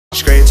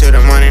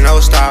the money, no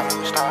stop.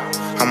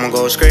 I'ma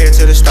go straight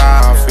to the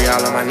start. Free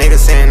all of my niggas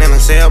saying them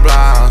and sell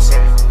blogs.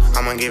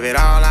 I'ma give it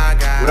all I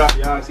got. What up,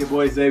 y'all? It's your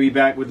boy Zay-v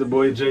back with the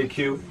boy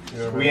JQ.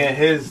 Yeah, we in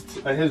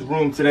his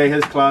room today,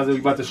 his closet. We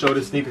about to show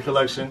the sneaker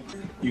collection.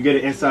 You get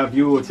an inside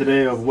view of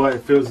today of what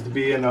it feels to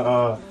be in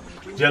the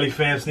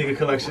Jellyfam sneaker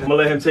collection. I'm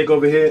gonna let him take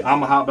over here. I'm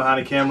gonna hop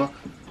behind the camera,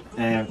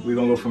 and we're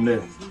gonna go from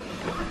there.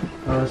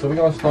 Alright, so we're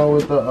gonna start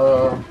with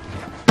the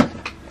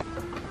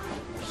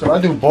should I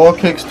do ball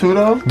kicks too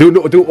though?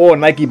 Do all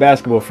Nike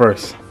basketball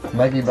first.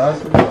 Nike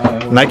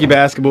basketball? Nike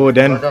basketball,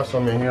 then. I got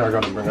some in here I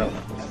gotta bring up.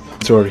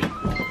 Sorry.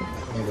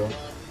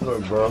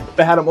 Look, bro.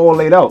 They had them all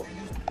laid out.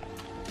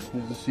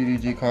 This is the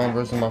CDG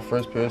Converse, my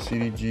first pair of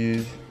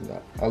CDGs.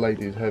 I like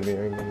these heavy,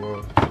 I ain't gonna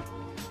lie.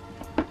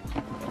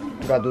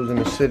 Got those in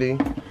the city.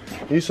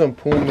 These some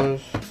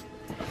Pumas.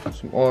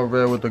 Some all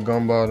red with the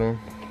gum bottom.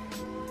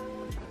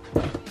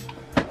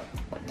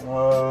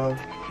 Alright,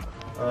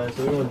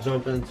 so we're gonna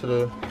jump into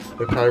the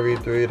Kyrie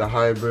 3, the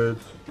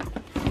hybrids.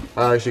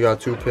 I actually got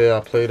two pair. I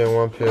played in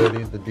one pair.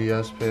 These the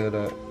DS pair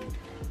that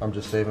I'm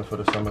just saving for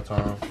the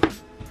summertime.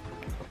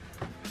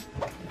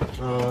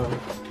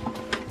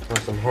 Got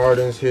some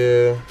Hardens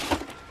here.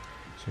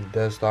 Some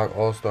dead stock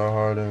All-Star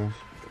Hardens.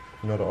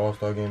 You know the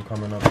All-Star game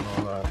coming up and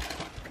all that.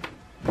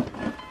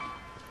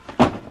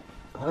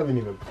 I haven't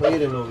even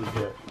played in those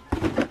yet.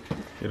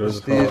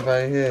 These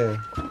right here.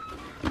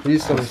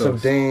 These some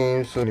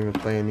Dames. I haven't even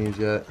playing these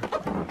yet.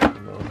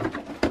 You know,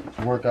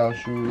 workout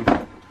shoes.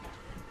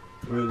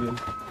 Really?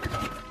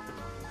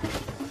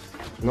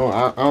 No,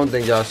 I don't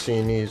think y'all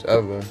seen these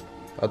ever.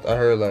 I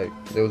heard like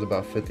there was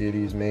about 50 of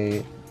these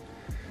made.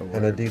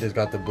 And Adidas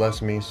got to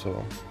bless me,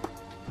 so.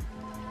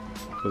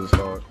 Cause it's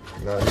hard.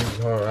 Nah, these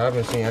is hard. I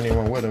haven't seen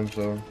anyone with them,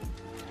 so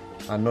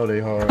I know they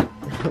hard.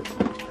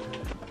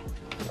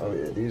 Oh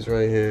yeah, these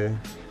right here,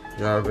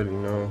 y'all already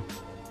know.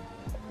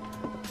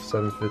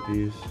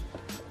 750s.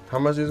 How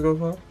much these go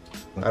for?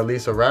 At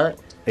least a rack?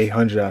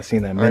 800. I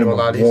seen that. I ain't gonna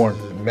lie, these worn.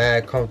 is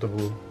mad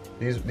comfortable.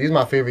 These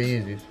my favorite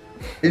Yeezys.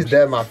 These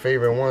dead my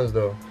favorite ones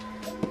though.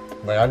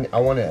 Like I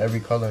wanted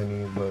every color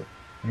in these, but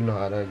you know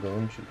how that goes.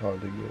 Them shit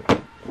hard to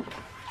get.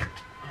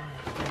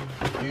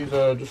 These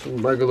are just some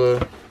regular,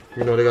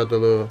 you know, they got the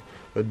little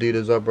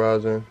Adidas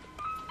uprising.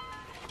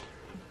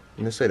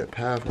 And they say the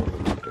path on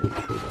them.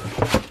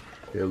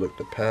 Yeah, look,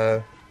 the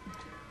path,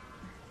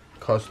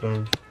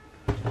 customs,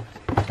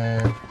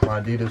 and my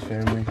Adidas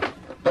family.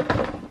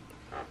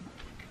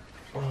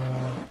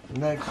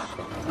 Next,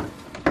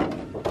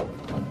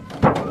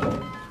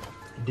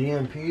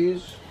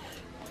 DMPs.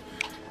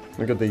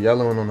 Look at the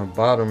yellow one on the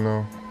bottom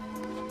though.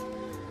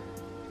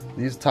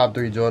 These top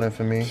 3 Jordan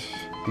for me.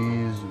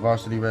 These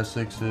Varsity Red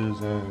 6s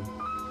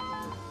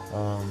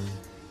and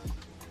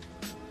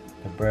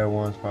the bread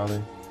ones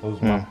probably.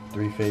 Those are my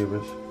 3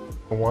 favorites.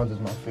 The ones is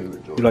my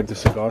favorite Jordan. You like the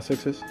cigar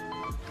 6s?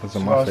 Those are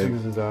my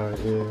favorite. 6s is alright,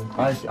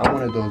 yeah. I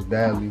wanted those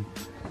badly.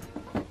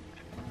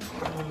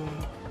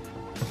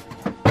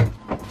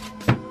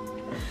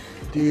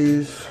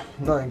 These,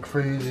 nothing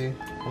crazy.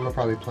 I'm gonna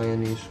probably play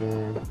in these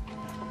soon.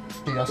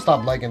 See, I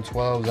stopped liking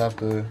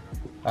 12s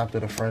after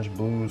the French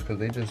Blues because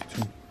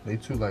they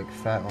too like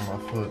fat on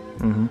my foot.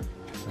 And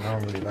I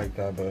don't really like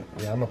that, but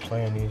yeah, I'm gonna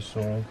play in these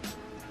soon.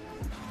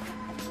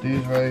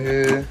 These right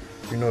here,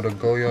 you know the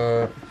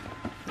Goyard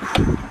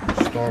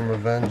Storm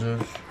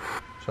Revengers.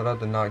 Shout out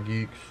to Not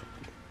Geeks.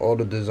 All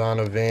the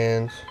designer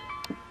Vans,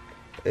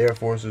 Air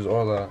Forces,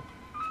 all that.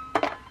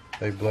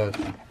 They blessed.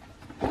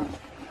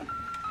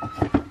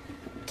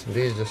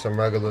 These are some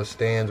regular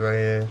Stands right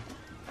here.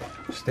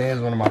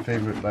 Stands one of my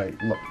favorite like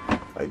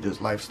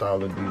just lifestyle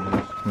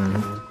Adidas.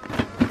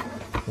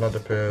 Another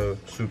pair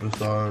of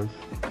Superstars.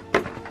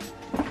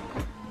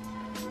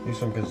 These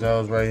some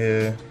Gazelles right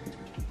here.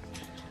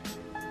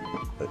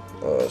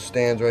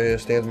 Stands right here.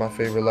 Stands my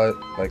favorite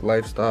like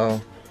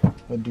lifestyle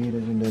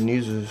Adidas, and then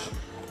these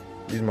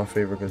are my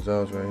favorite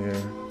Gazelles right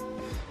here.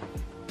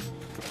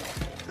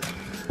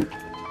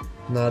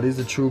 Nah, these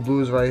are True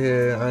Blues right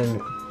here. I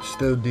ain't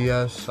still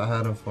DS. I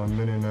had them for a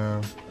minute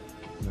now.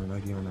 No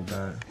Nike on the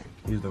back.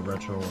 These are the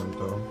retro ones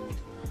though.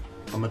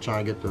 I'm gonna try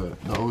and get the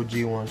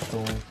OG ones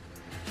soon.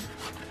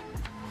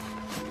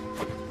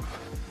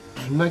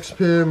 Next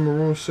pair,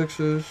 maroon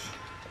 6s.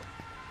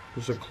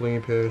 Just a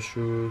clean pair of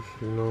shoes,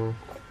 you know.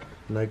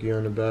 Nike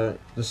on the back.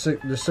 The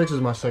 6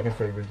 is my second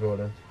favorite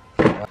Jordan.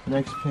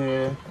 Next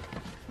pair,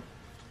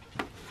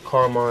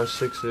 Carmine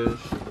 6s.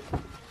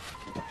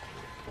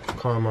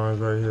 Carmine's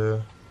right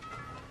here.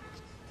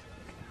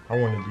 I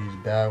wanted these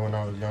bad when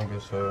I was younger,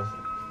 so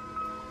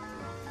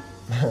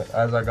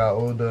as I got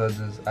older,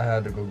 I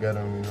had to go get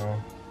them, you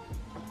know.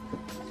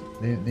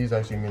 These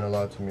actually mean a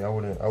lot to me. I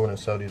wouldn't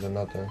sell these or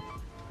nothing.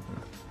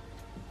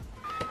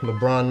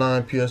 LeBron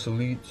 9 PS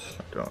Elites.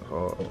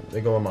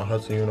 They go with my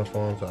Hudson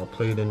uniform, so I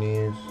played in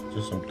these.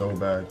 Just some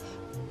throwbacks.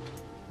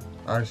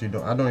 I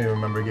don't even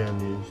remember getting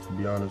these, to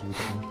be honest with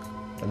you.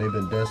 And they've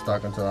been dead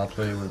stock until I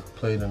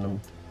played in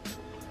them.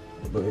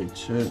 But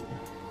shit,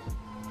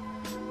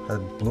 that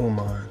blew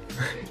mine.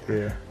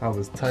 Yeah, I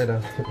was tight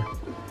up.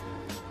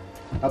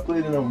 I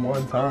played in them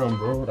one time,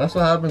 bro. That's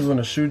what happens when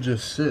the shoe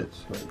just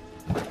sits. Like,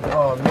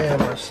 oh man,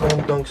 my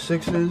Slam Dunk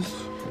 6s.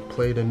 I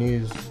played in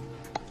these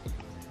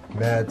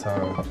mad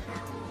times.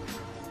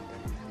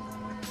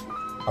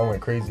 I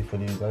went crazy for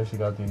these. I actually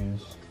got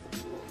these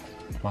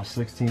my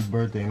 16th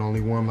birthday and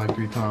only wore them like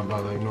 3 times.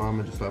 I was like, no, I'm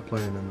gonna just start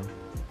playing in them.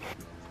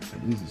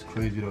 Like, these is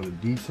crazy though. The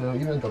detail,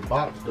 even the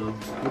box though. Look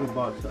at the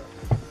box at.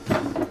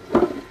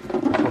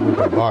 Look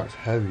at the box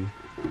heavy.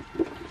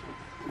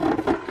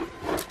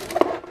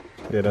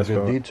 Yeah, that's the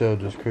cool. detail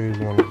just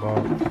crazy on the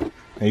box.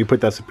 And you put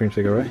that Supreme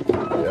sticker, right?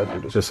 Yeah, I do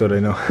this. Just so they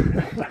know.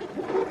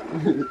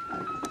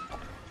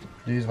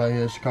 These right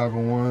here, Chicago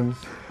ones.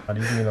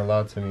 These mean a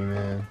lot to me,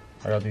 man.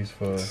 I got these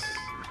for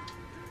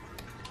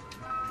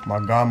my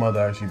godmother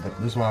actually, but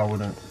this one I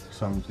wouldn't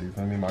something to, you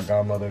feel me? My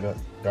godmother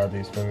got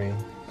these for me.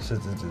 Shit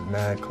is just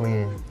mad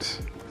clean.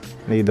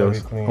 Need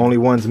those. Only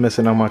ones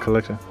missing on my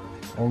collection.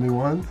 Only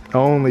one?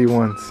 Only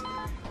ones.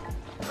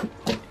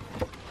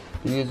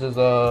 These is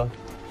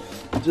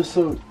just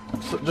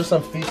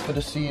some feast for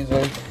the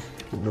season.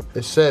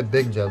 It said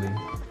Big Jelly,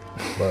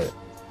 but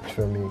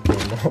for me it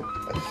came out.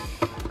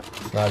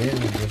 Nah, these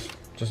is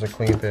just a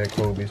clean pair of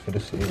Kobe's for the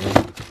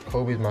season.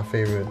 Kobe's my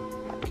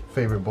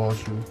favorite ball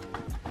shoe.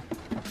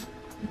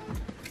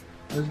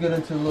 Let's get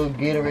into the little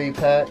Gatorade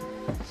pack.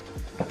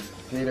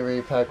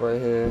 Gatorade pack right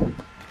here.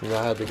 You know,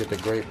 I had to get the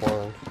grape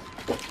one.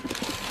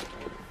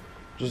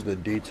 Just the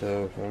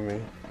detail for me.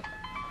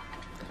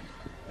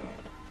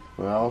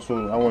 But I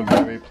won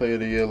Gatorade Player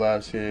of the Year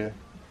last year,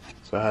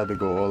 so I had to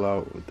go all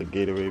out with the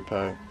Gatorade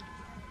pack.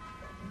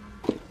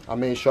 I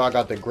made sure I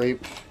got the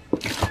grape.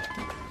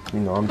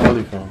 You know, I'm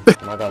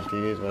Jellyfam. And I got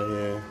these right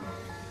here.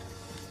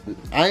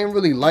 I ain't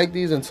really like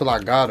these until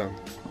I got them,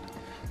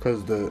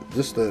 cause the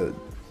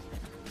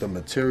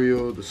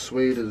material, the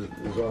suede is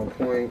on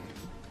point.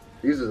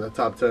 These are the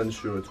top 10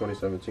 shoe of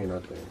 2017, I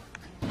think.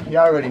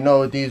 Y'all already know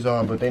what these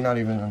are, but they're not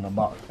even in the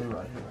box. They're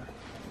right here.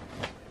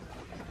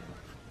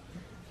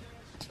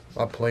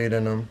 I played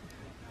in them.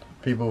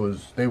 They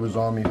was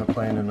on me for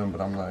playing in them, but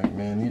I'm like,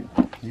 man,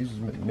 these is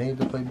made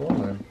to play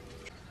ball in.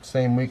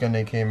 Same weekend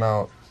they came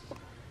out.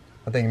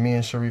 I think me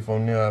and Sharif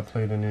O'Neal, I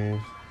played in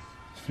these.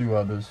 A few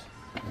others.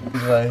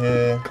 These right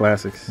here.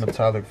 Classics.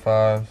 Metallic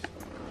 5s.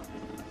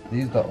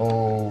 These the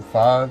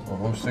 05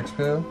 or 06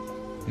 pair.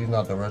 These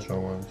not the retro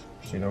ones.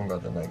 See, they don't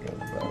got the neck in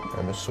the back.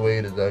 And the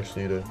suede is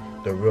actually the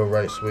real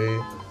right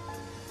suede.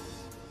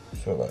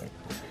 So like,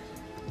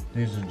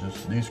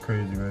 these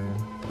crazy right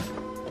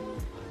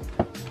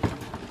here.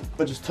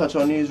 But just touch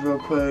on these real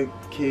quick.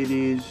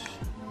 KD's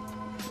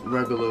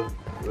regular,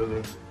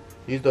 really.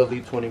 These the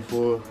Elite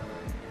 24.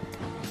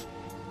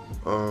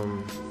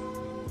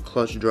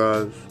 Clutch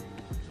drives.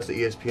 It's the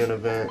ESPN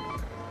event.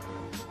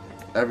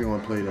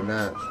 Everyone played in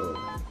that, so.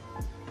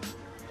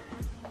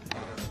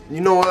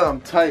 You know what?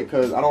 I'm tight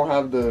because I don't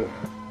have the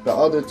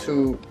other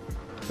two.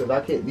 Cause I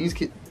can't.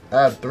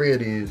 I have 3 of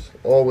these,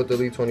 all with the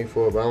Elite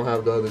 24, but I don't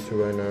have the other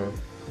 2 right now.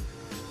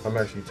 I'm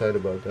actually tight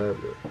about that.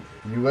 But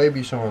UA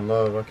be showing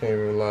love. I can't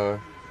even lie.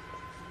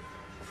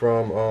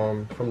 From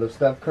the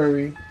Steph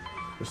Curry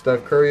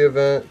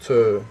event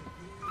to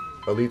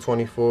Elite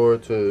 24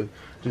 to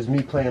just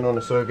me playing on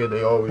the circuit,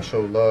 they always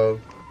show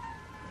love.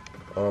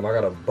 I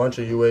got a bunch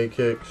of UA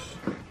kicks.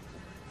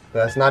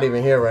 That's not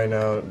even here right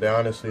now.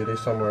 They're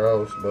somewhere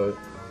else, but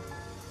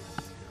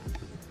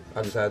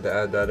I just had to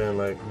add that in.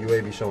 Like,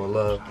 UA be showing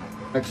love.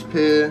 Next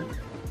pair.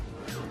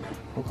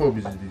 What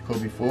Kobe's is these?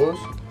 Kobe 4s?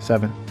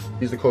 7.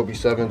 These are Kobe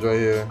 7s right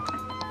here.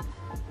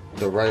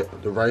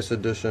 The Rice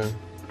edition.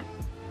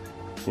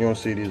 You don't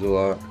see these a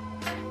lot.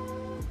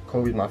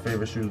 Kobe's my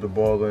favorite shoes to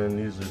ball in.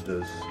 These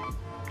are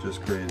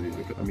just crazy.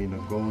 I mean, the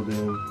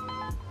golden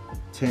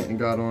tint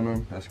got on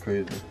them. That's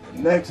crazy.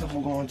 Next,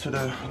 I'm going to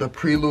the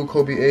Prelude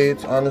Kobe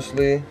 8s.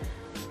 Honestly,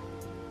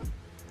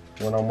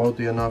 when I'm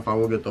wealthy enough, I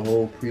will get the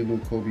whole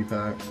Prelude Kobe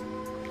pack.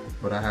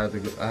 But I had to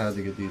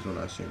get these when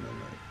I seen them.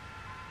 Like,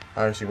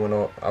 I actually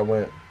I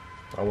went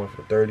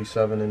for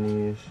 37 in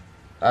these.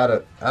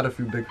 I had a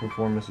few big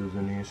performances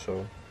in these,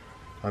 so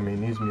I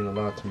mean, these mean a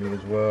lot to me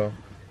as well.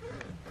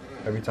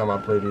 Every time I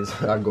play these,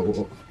 I go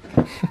off.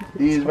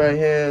 These right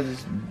here,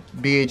 this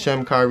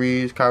BHM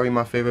Kyrie's. Kyrie,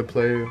 my favorite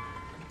player.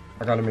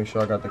 I gotta make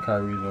sure I got the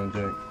Kyrie's on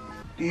deck.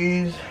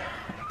 These,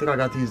 I think I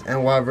got these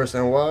NY vs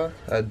NY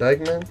at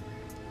Dykeman.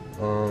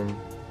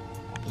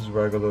 This is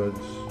regular,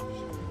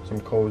 it's some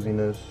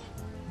coziness,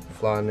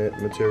 fly knit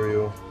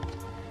material.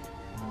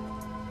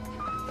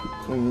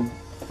 Clean.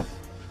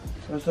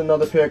 There's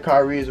another pair of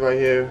Kyrie's right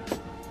here.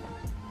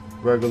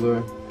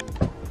 Regular.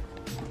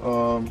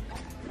 2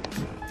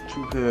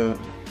 pair of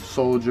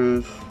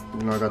Soldiers.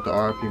 You know, I got the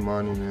RP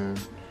Money, man.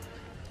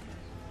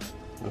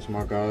 That's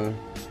my guy.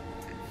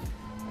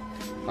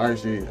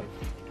 Actually,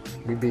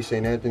 we beat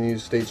St.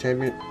 Anthony's state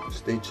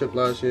chip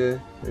last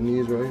year in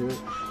these right here.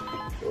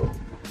 So,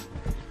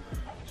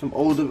 some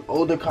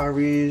older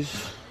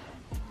Kyrie's.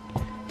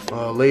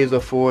 Laser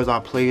 4s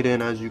I played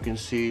in, as you can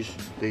see,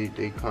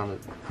 they kind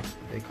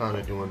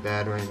of doing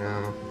bad right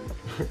now.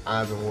 I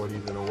haven't worn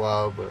these in a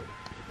while, but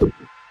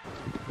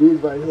these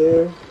right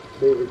here,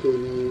 favorite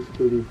KDs,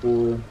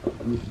 34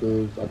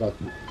 boosters. I got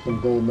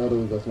some gold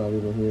medals that's not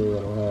even here. I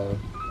don't have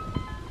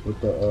with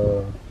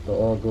the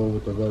all gold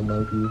with the red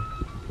Nike.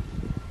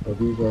 But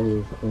these right here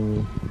is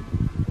clean.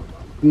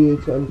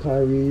 BHM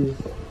Kyrie's.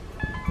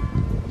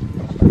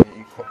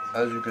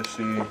 As you can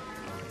see,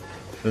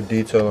 the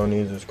detail on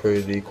these is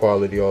crazy.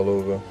 Equality all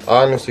over.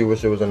 I honestly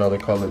wish it was another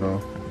color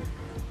though.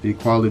 The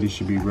equality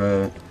should be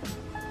red.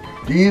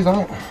 These,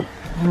 I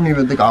don't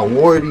even think I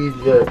wore these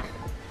yet.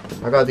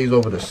 I got these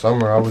over the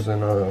summer. I was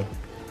in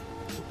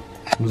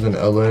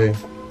LA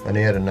and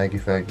they had a Nike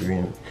factory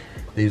and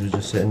these were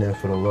just sitting there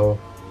for the low.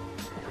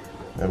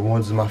 And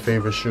one's my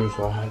favorite shoe,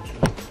 so I had to.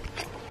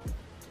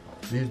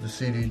 These the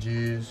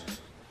CDGs,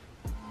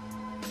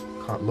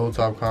 low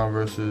top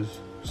Converses,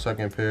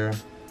 second pair.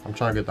 I'm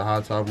trying to get the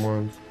high top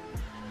ones.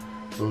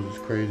 Those is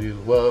crazy as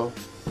well.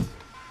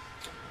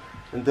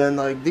 And then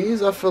like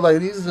these, I feel like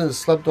these are a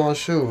slept on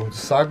shoe.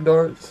 Sock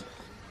darts.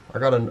 I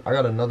got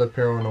another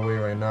pair on the way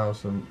right now,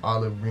 some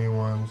olive green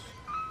ones.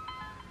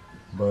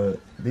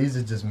 But these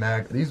are just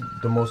these are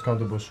the most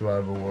comfortable shoe I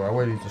ever wore. I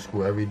wear these to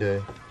school every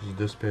day. This is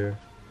this pair.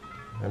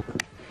 And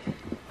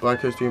Black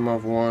History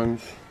Month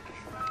ones.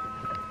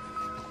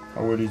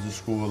 I wear these to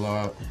school a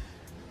lot.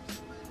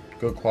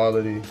 Good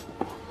quality.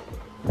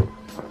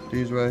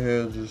 These right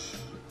here, just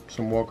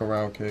some walk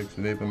around kicks.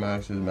 Vapor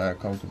Max is mad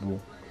comfortable.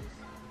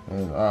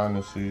 And I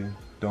honestly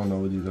don't know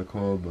what these are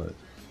called, but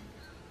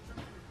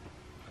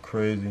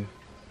crazy.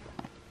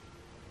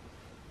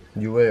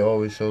 UA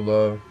always show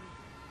love.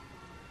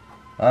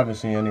 I haven't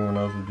seen anyone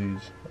else with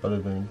these other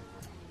than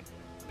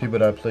people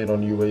that played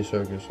on the UA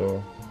circuit,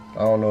 so I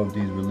don't know if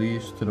these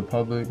released to the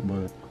public,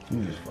 but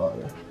these is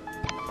fire.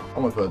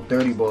 I'm gonna put a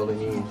 30 ball in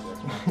these.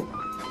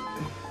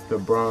 The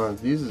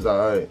bronze, these is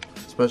alright,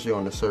 especially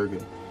on the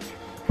circuit.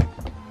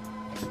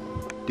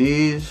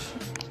 These,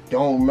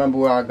 don't remember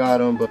where I got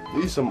them, but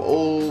these some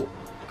old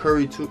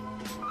Curry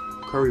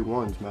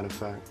ones, matter of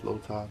fact, low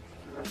top.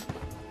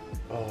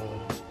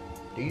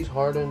 These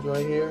Hardens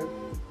right here,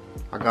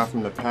 I got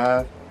from the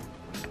Path.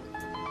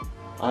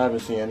 I haven't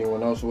seen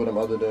anyone else with them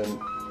other than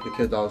the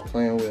kids I was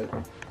playing with.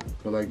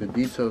 But like the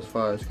details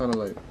fire, it's kind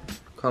of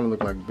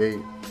look like bait,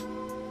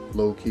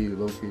 low key.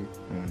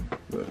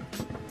 But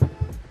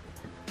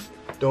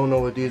don't know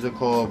what these are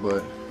called,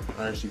 but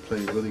I actually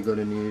played really good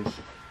in these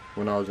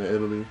when I was in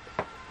Italy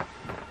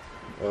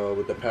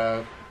with the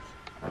Path.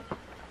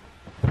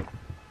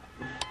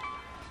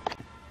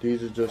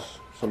 These are just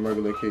some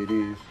regular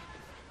KDs.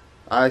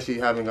 I actually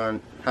haven't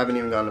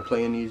even gotten to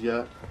play in these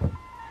yet.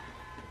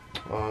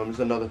 There's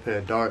another pair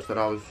of darts that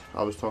I was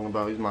talking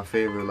about. These are my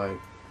favorite, like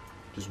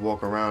just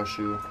walk around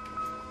shoe.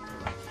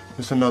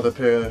 It's another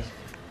pair of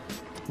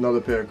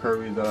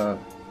Currys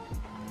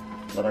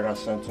that I got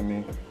sent to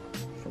me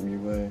from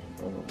UA.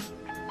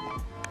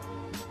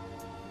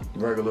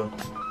 Regular.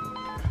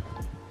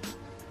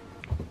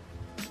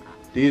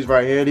 These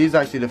right here, these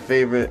actually the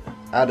favorite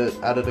out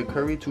of the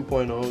Curry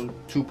 2.0,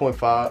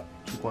 2.5,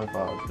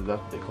 because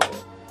that's what they call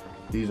it.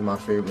 These are my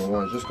favorite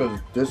ones, just because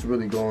this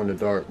really glow in the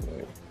dark.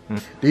 Like,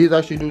 these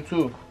actually do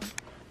too.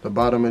 The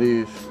bottom of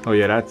these. Oh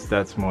yeah,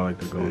 that's more like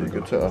the gold. You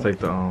can tell. It's like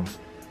the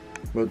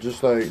But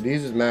just like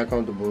these is mad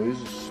comfortable. These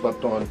is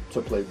slept on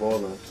to play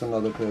ballin'. It's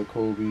another pair of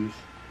Kobe's.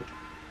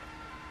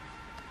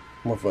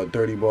 I'm for a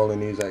 30 ball in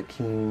these at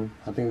Keene.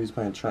 I think we was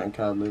playing Trenton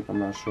Catholic. I'm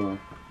not sure.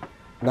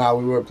 Nah,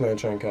 we were playing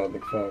Trenton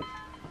Catholic, facts.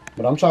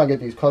 But I'm trying to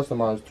get these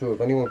customized too.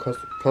 If anyone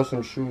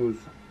custom shoes,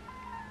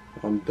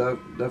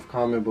 def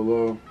comment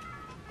below.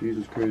 These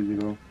is crazy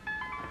though.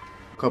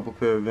 Couple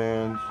pair of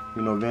Vans.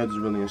 You know, Vans is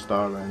really in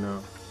style right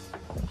now.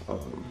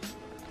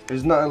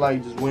 It's nothing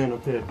like just wearing a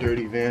pair of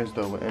dirty Vans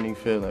though with any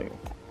fit. Like,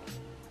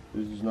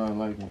 this is nothing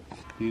like it.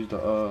 These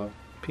the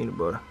peanut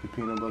butter. The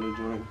peanut butter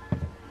joint.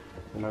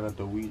 And I got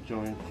the wheat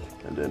joint.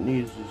 And then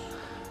these is,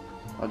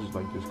 I just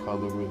like this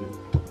color really.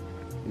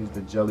 These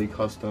the Jelly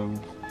Customs.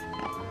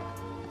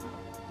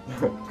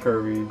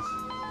 Currys.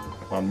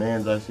 My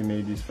man's actually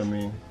made these for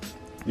me.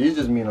 These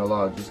just mean a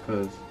lot just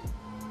cause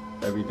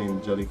everything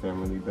the Jelly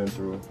family been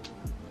through.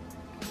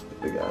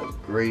 The guy's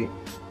great.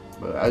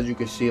 But as you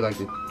can see, like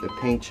the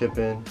paint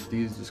chipping,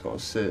 these just gonna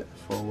sit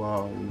for a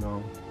while, you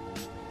know.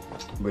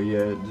 But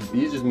yeah,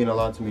 these just mean a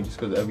lot to me just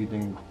cause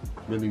everything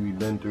really we've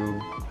been through.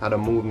 How the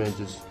movement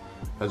just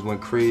has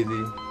went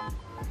crazy.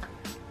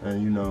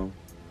 And you know,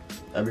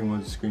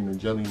 everyone's screaming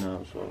Jelly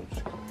now, so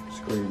it's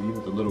crazy,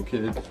 even the little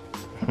kids.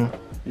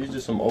 These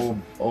just some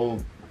old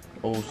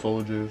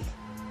soldiers.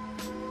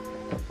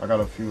 I got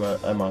a few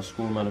at my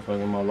school, matter of fact,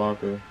 in my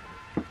locker.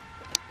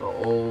 The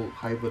old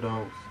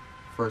Hyperdunks,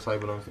 first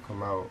Hyperdunks to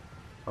come out.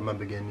 I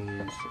remember getting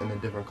these in a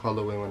different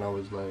colorway when I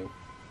was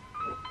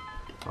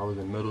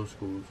in middle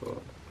school.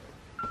 So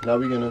now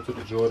we getting into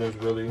the Jordans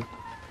really.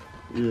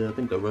 Yeah, I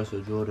think the rest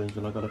are Jordans,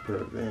 and I got a pair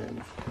of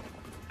Vans.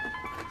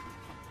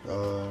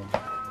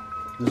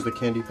 This is the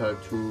Candy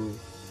Pack 2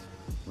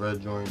 red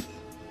joints.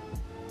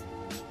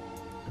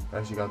 I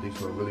actually got these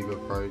for a really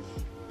good price.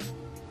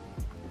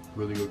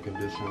 Really good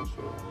condition,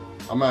 so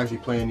I'm actually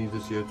playing these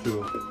this year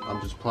too. I'm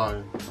just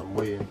plotting, I'm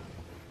waiting.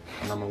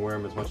 And I'm gonna wear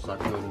them as much as I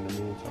could in the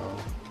meantime.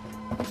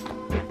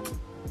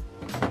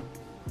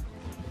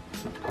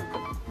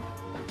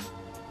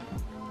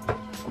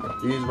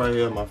 These right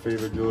here are my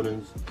favorite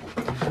Jordans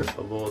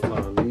of all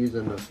time. These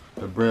and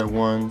the bread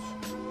ones,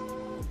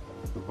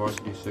 the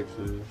varsity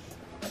 6s,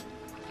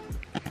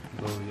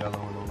 little yellow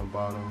one on the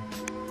bottom.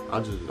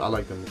 I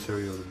like the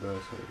material the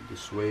best. Like, the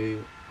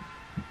suede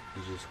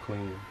is just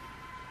clean.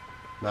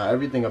 Now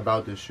everything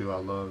about this shoe I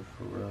love,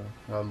 for real.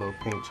 Got a little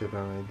paint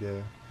chipping right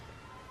there,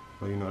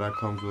 but you know that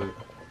comes with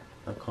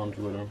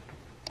them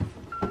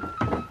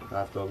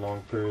after a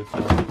long period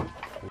of time.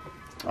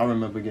 I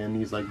remember getting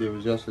these like they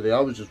was yesterday. I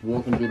was just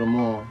walking through the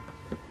mall,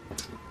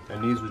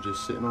 and these were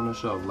just sitting on the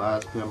shelf.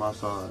 Last pair of my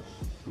size,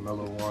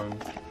 mellow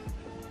ones.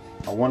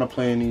 I want to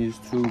play in these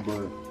too,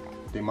 but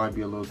they might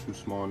be a little too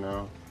small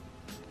now.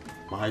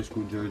 My high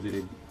school jersey,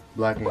 they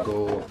black and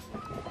gold.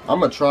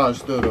 I'ma try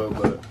still though,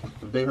 but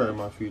if they hurt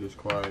my feet, it's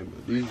quiet.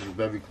 But these is a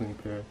very clean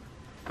pair.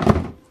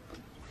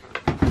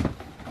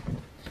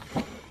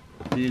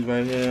 These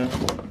right here,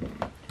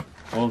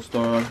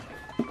 All-Star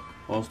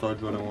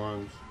Jordan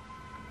 1s.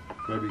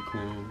 Very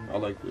clean. I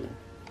like the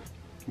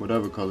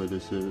whatever color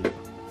this is.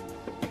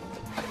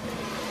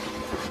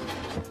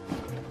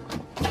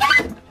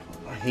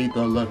 I hate the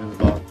 11s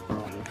box,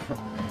 bro.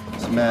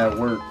 It's mad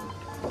work.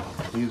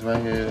 These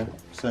right here,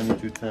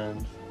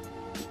 7210s.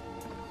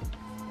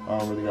 I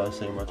don't really gotta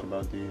say much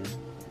about these.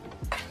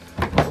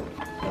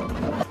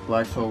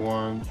 Black toe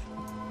ones.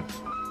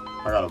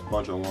 I got a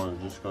bunch of ones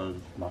just cause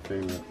it's my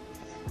favorite.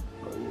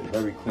 But yeah,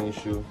 very clean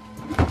shoe.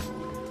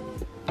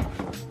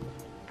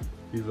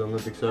 These are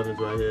Olympic 7s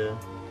right here.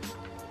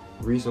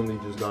 Recently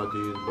just got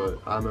these,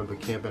 but I remember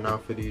camping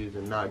out for these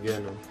and not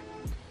getting them.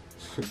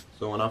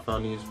 So when I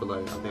found these for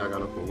like, I think I got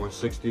them for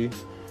 160.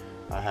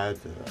 I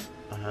had to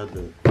grab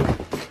them.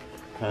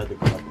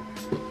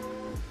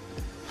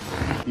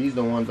 These are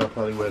the ones I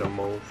probably wear the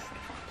most.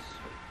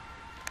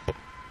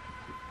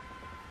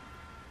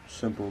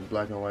 Simple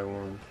black and white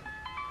ones.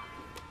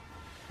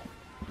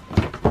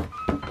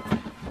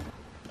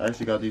 I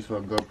actually got these for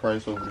a good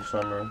price over the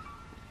summer.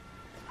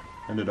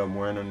 Ended up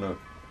wearing them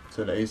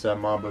to the ASAP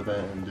Mob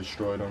event and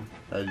destroyed them.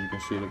 As you can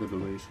see, look at the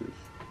laces.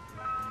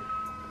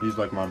 These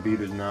like my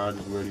beaters now. I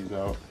just wear these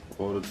out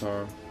all the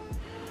time.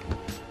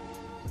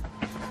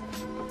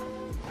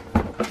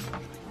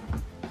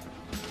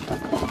 I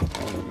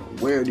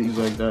don't wear these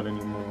like that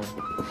anymore.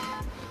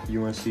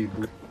 UNC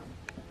boot.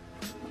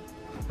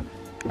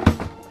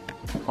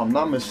 If I'm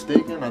not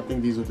mistaken, I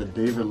think these are the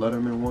David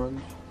Letterman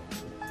ones.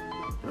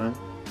 Right?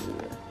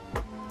 Yeah.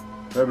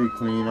 Very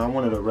clean. I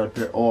wanted a red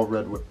pair, all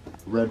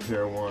red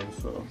pair ones,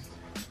 so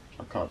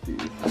I caught these.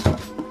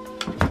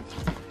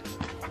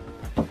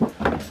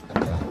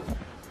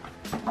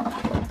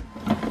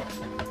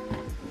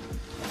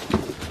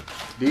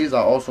 These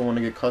I also want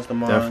to get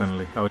customized.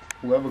 Definitely.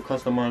 Whoever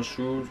customized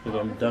shoes, because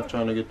I'm definitely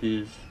trying to get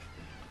these,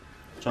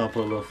 trying to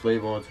put a little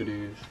flavor onto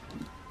these.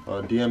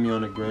 DM me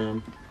on the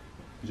gram,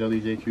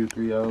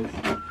 JQ3Ls.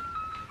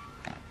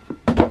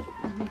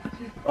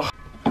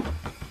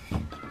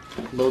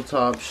 Low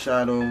top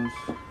shadows.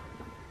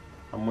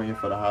 I'm waiting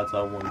for the hot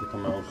top ones to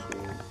come out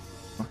soon.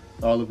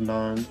 Olive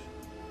 9s.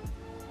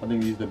 I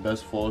think these are the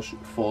best fall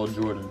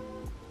Jordan.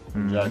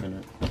 I'm jacking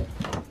it.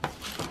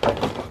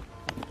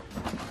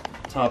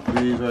 Top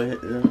 3s right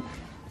here.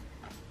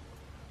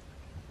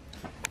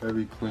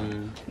 Very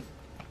clean.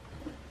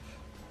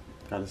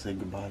 Gotta say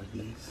goodbye to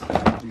these.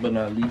 But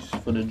not least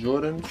for the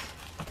Jordans.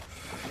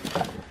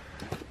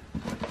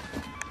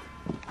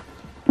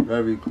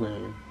 Very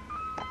clean.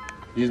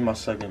 These are my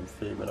second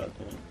favorite, I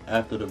think.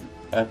 After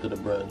the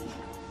breads,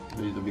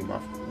 these will be my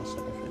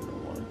second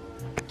favorite one.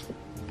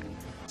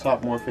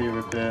 Top more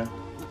favorite pair.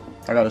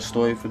 I got a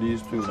story for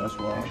these too. That's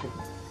why.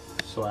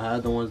 So I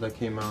had the ones that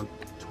came out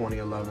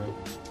 2011.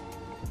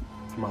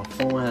 My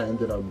phone had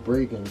ended up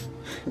breaking,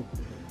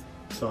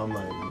 so I'm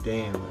like,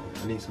 damn,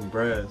 I need some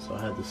bread. So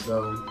I had to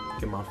sell them,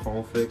 get my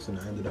phone fixed, and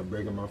I ended up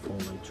breaking my phone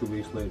like 2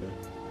 weeks later.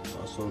 So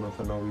I sold them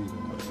for no reason.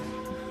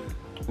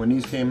 But when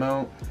these came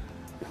out,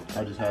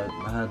 I had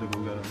to go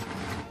get them.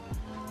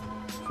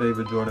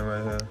 Favorite Jordan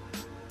right here.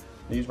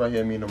 These right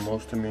here mean the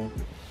most to me.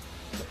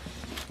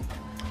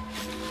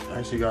 I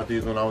actually got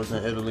these when I was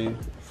in Italy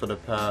for the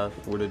Path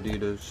with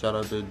Adidas. Shout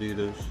out to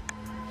Adidas.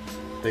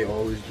 They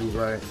always do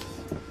right.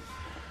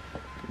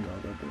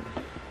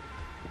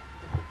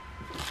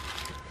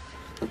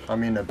 I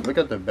mean, look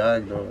at the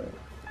bag though.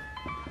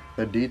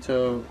 The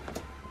detail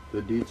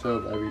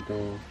of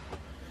everything.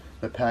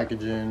 The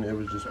packaging, it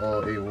was just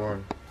all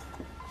A1.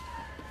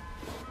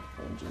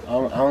 I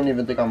don't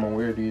even think I'm gonna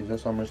wear these.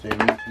 That's how much they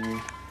mean to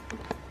me.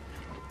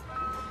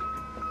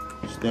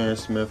 Stan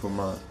Smith with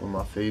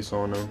my face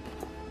on them.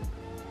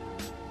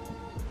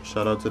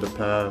 Shout out to the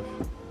Path.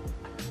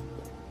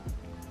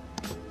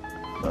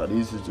 Nah,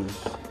 these is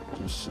just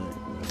sick,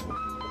 man.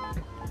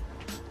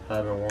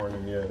 Haven't worn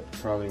them yet.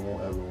 Probably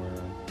won't ever wear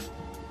them.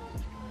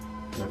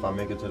 And if I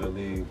make it to the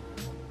league,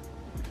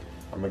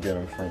 I'm gonna get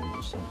them framed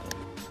or something.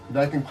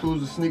 That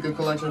concludes the sneaker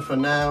collection for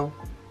now.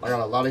 I got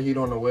a lot of heat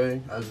on the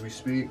way as we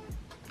speak.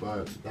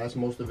 But that's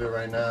most of it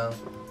right now.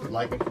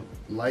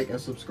 Like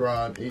and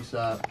subscribe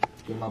ASAP.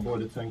 Get my boy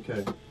to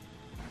 10K.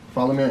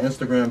 Follow me on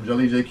Instagram,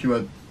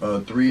 JellyJQ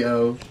at 3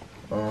 L's.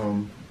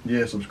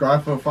 Yeah,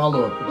 subscribe for a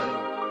follow-up.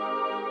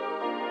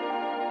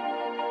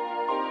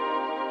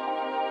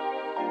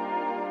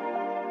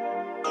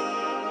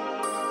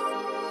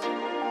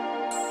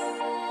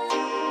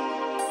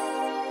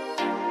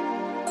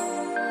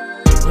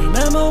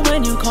 Remember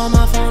when you called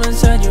my phone and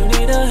said you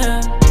need a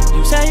hand?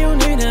 You said you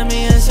needed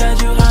me and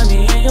said you had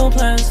me in your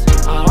plans.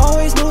 I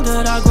always knew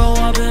that I'd grow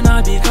up and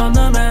I'd become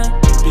the man.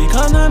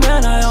 Become the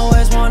man I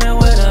always wanted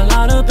with a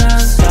lot of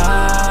bands.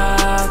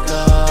 Stack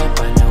up,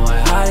 I knew I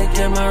had to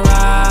get my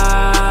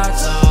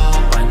racks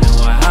up. I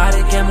knew I had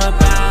to get my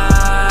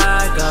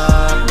bag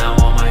up. Now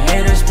all my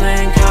haters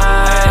playing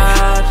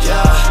catch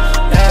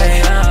up.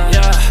 Hey,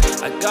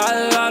 yeah, I got a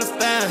lot of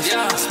fans,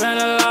 spent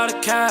a lot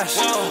of cash.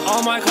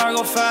 All my car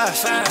go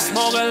fast,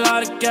 smoke a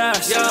lot of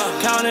gas.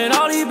 Counting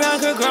all these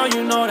banker, girl,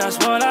 you know that's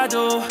what I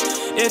do.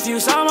 If you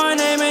saw my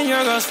name in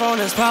your girl's phone,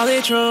 it's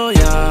probably true,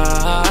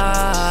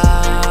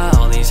 yeah.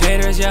 All these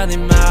haters, yeah, they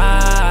mad.